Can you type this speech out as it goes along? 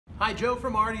Hi, Joe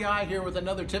from RDI here with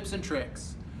another tips and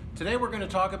tricks. Today we're going to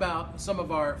talk about some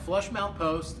of our flush mount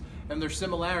posts and their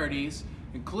similarities,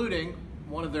 including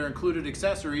one of their included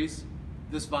accessories,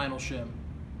 this vinyl shim.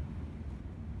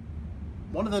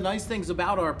 One of the nice things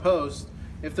about our posts,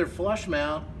 if they're flush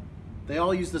mount, they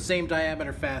all use the same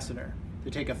diameter fastener.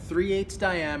 They take a 3/8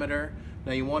 diameter.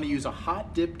 Now you want to use a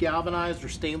hot dip galvanized or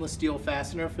stainless steel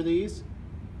fastener for these.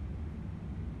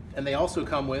 And they also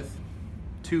come with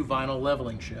 2 vinyl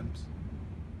leveling shims.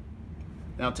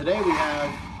 Now today we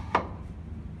have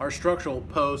our structural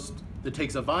post that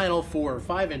takes a vinyl 4 or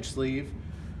 5-inch sleeve,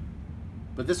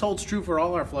 but this holds true for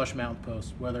all our flush mount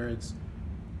posts, whether it's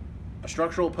a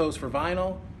structural post for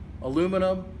vinyl,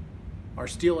 aluminum, our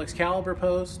steel Excalibur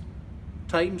post,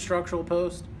 Titan structural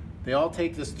post. They all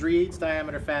take this 3/8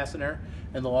 diameter fastener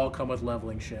and they'll all come with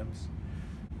leveling shims.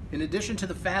 In addition to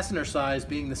the fastener size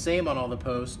being the same on all the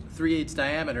posts, 3/8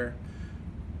 diameter,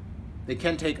 they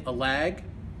can take a lag,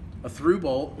 a through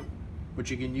bolt, which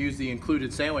you can use the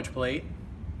included sandwich plate,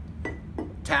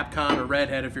 Tapcon or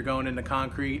redhead if you're going into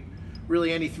concrete.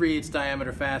 Really any 3/8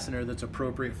 diameter fastener that's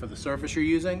appropriate for the surface you're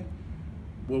using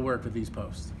will work with these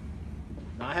posts.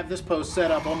 Now I have this post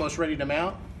set up almost ready to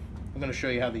mount. I'm going to show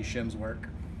you how these shims work.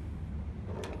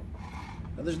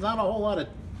 Now there's not a whole lot of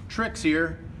tricks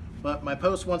here, but my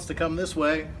post wants to come this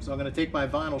way, so I'm going to take my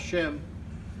vinyl shim,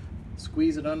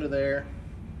 squeeze it under there.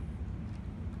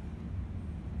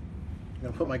 I'm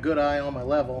going to put my good eye on my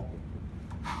level,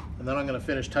 and then I'm going to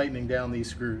finish tightening down these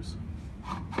screws.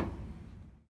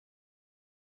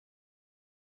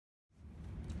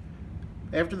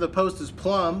 After the post is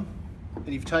plumb and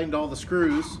you've tightened all the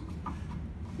screws,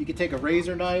 you can take a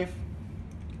razor knife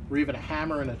or even a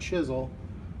hammer and a chisel.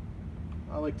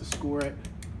 I like to score it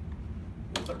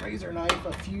with a razor knife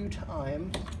a few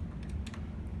times.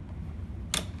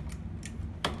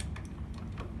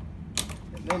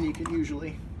 And then you can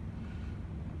usually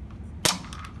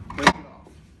break it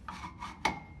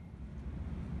off.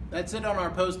 That's it on our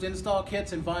post install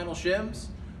kits and vinyl shims.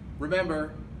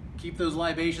 Remember, keep those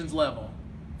libations level.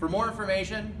 For more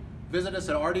information, visit us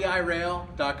at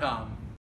rdirail.com.